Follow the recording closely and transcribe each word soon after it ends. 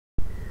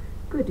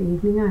Good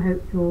evening, I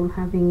hope you're all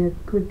having a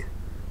good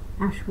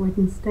Ash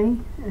Wednesday.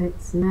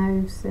 It's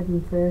now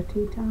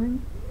 7:30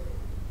 time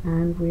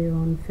and we're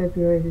on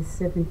February the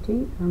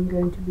 17th. I'm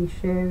going to be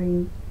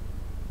sharing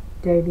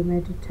daily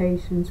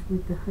meditations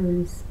with the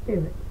Holy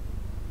Spirit.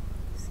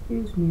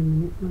 Excuse me a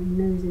minute, my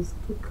nose is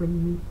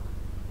tickling me.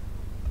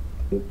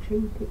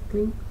 Itching,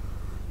 tickling.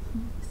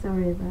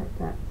 Sorry about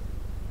that.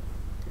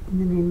 In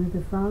the name of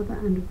the Father,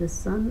 and of the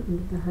Son, and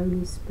of the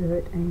Holy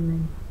Spirit.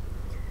 Amen.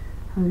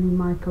 Holy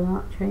Michael,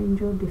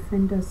 Archangel,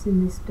 defend us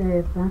in this day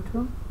of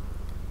battle.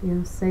 Be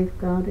our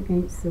safeguard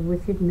against the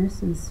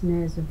wickedness and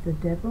snares of the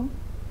devil.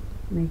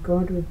 May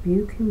God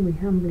rebuke him, we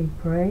humbly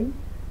pray.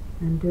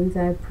 And do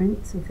thou,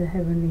 Prince of the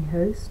heavenly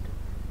host,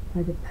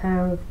 by the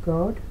power of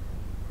God,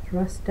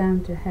 thrust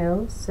down to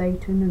hell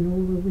Satan and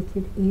all the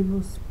wicked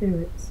evil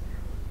spirits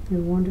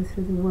who wander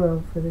through the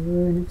world for the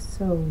ruin of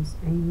souls.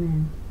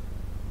 Amen.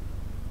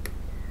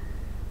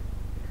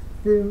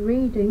 The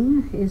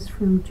reading is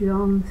from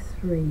John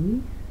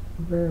 3,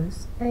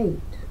 verse 8.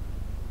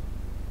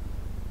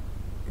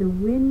 The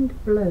wind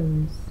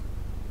blows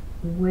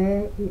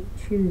where it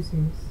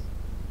chooses,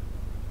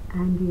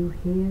 and you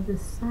hear the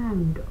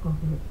sound of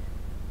it,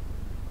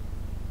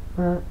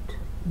 but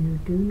you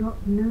do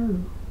not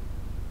know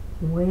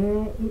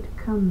where it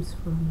comes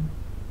from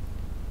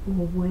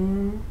or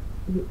where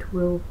it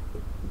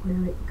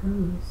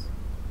goes.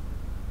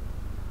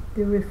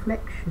 The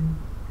reflection.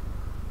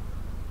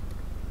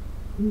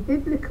 In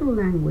biblical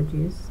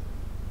languages,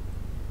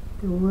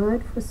 the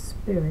word for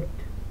spirit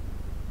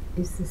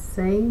is the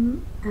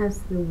same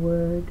as the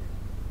word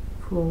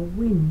for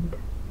wind.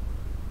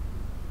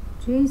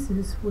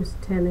 Jesus was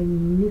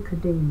telling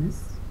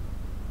Nicodemus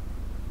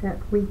that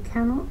we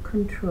cannot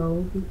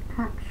control the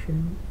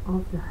action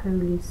of the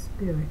Holy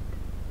Spirit.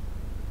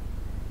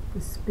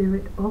 The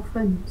Spirit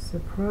often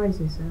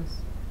surprises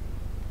us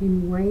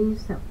in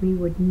ways that we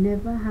would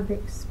never have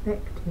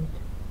expected,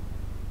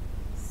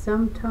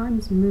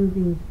 sometimes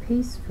moving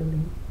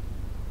peacefully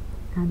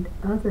and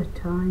other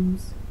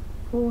times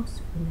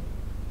forcefully.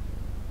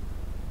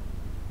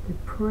 The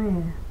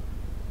prayer.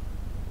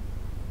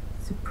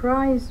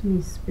 Surprise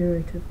me,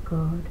 Spirit of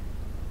God.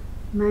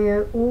 May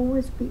I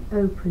always be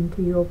open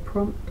to your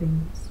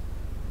promptings,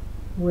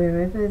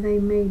 wherever they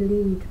may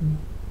lead me.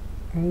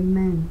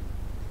 Amen.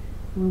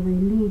 Well, they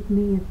lead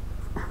me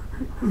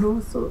in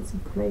all sorts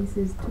of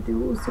places to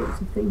do all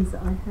sorts of things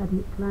that I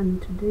hadn't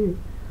planned to do.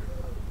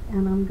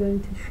 And I'm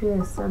going to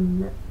share some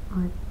that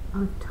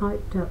I've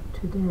typed up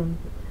today.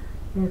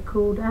 They're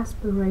called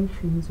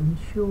aspirations and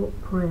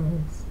short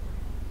prayers.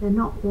 They're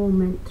not all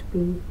meant to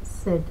be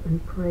said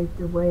and prayed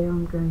the way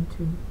I'm going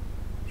to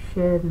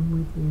share them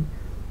with you.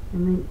 They're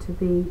meant to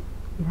be,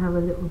 you have a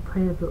little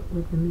prayer book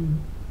with them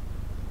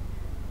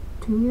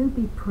in. To you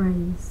be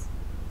praise,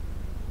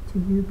 to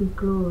you be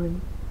glory,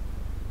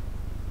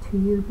 to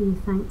you be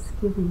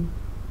thanksgiving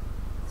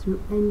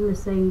through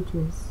endless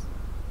ages,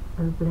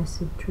 O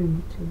blessed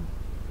Trinity.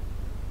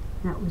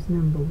 That was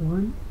number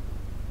 1.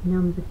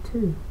 Number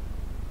 2.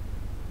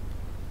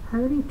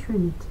 Holy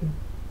Trinity,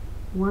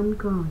 one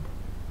God,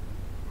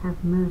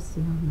 have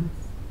mercy on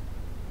us.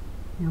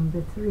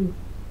 Number 3.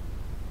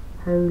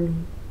 Holy,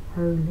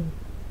 holy,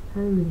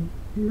 holy,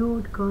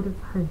 Lord God of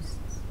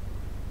hosts,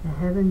 the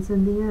heavens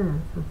and the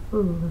earth are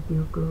full of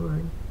your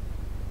glory.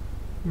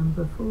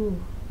 Number 4.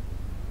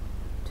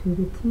 To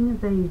the King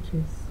of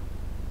ages,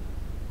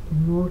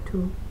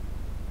 immortal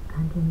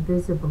and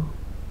invisible,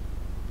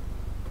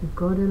 to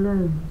God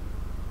alone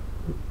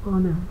be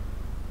honour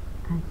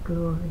and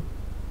glory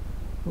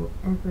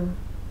forever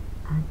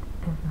and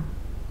ever.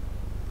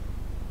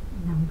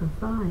 Number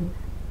 5.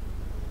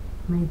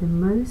 May the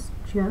most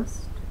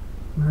just,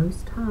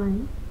 most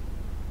high,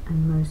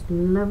 and most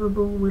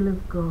lovable will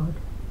of God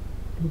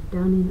be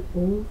done in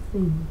all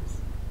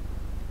things,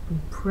 be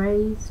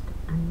praised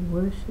and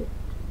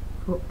worshipped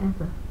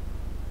forever.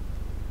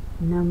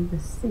 Number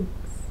 6.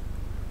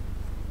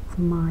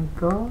 My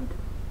God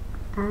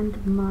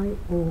and my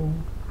all.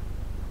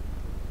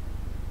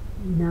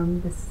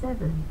 Number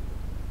 7.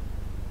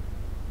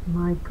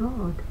 My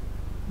God,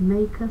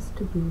 make us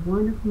to be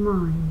one of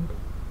mind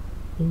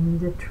in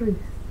the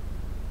truth,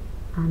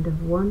 and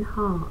of one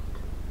heart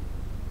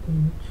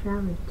in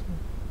charity.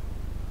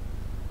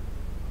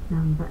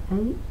 Number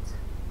 8.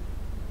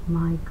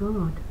 My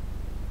God,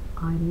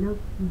 I love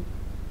you.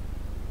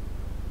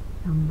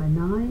 Number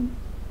 9.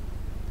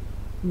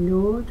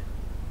 Lord,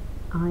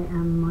 I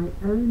am my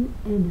own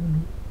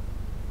enemy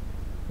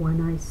when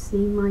I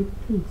see my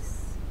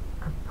peace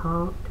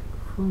apart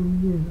from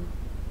you.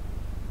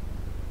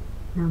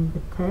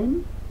 Number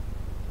 10.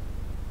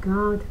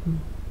 Guard me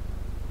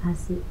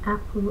as the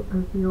apple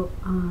of your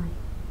eye.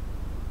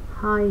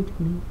 Hide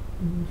me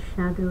in the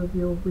shadow of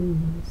your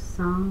wings.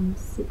 Psalm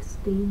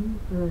 16,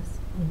 verse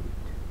 8.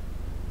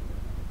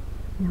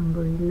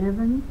 Number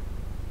 11.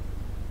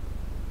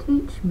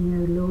 Teach me,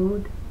 O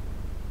Lord,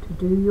 to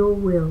do your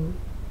will,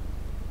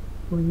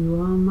 for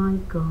you are my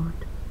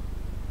God.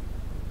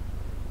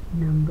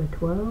 Number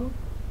 12.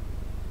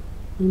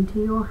 Into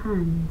your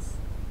hands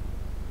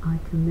I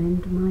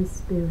commend my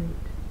spirit.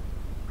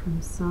 from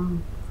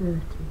Psalm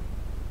 30.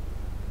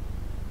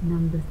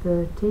 Number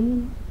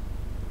 13.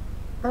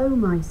 O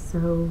my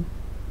soul,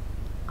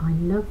 I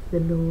love the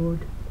Lord,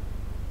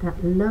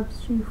 that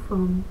loves you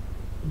from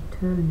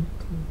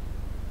eternity.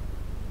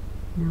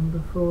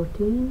 Number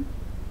 14.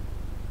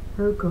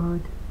 O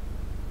God,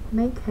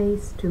 make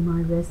haste to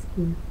my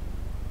rescue.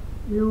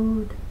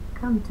 Lord,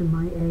 come to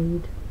my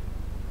aid.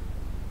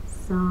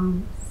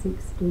 Psalm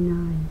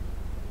 69.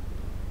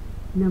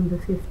 Number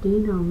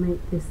 15, I'll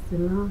make this the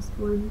last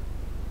one.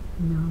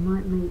 No, I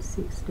might make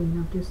 16,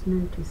 I've just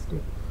noticed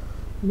it.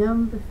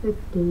 Number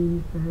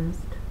 15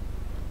 first.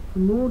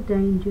 From all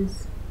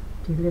dangers,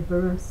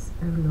 deliver us,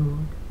 O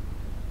Lord.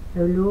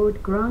 O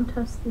Lord, grant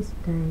us this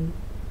day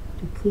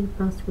to keep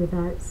us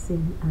without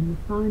sin. And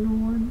the final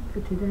one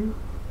for today,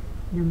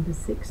 number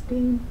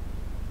 16.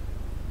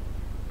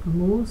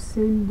 From all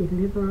sin,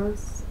 deliver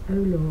us, O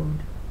Lord.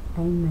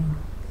 Amen.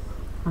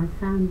 I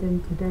found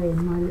them today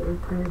in my little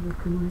prayer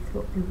book and I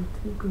thought they were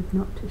too good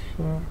not to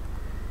share.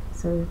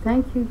 So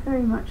thank you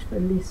very much for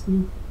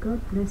listening. God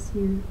bless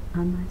you,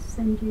 and I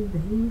send you the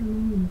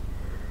healing and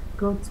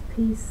God's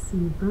peace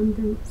and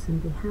abundance,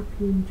 and be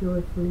happy and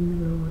joyful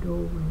in the Lord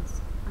always.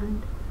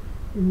 And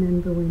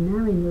remember, we're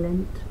now in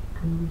Lent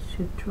and we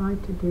should try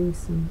to do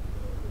some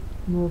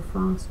more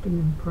fasting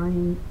and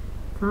praying.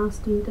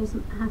 Fasting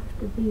doesn't have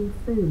to be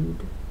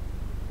food.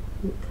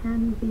 It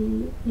can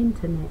be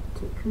internet,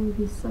 it can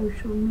be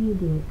social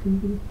media, it can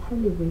be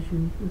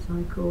television, as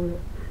I call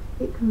it.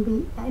 It can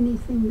be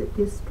anything that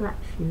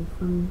distracts you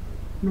from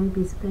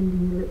maybe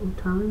spending a little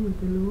time with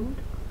the Lord.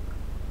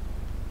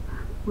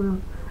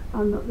 Well,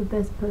 I'm not the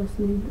best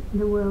person in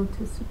the world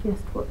to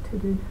suggest what to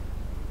do.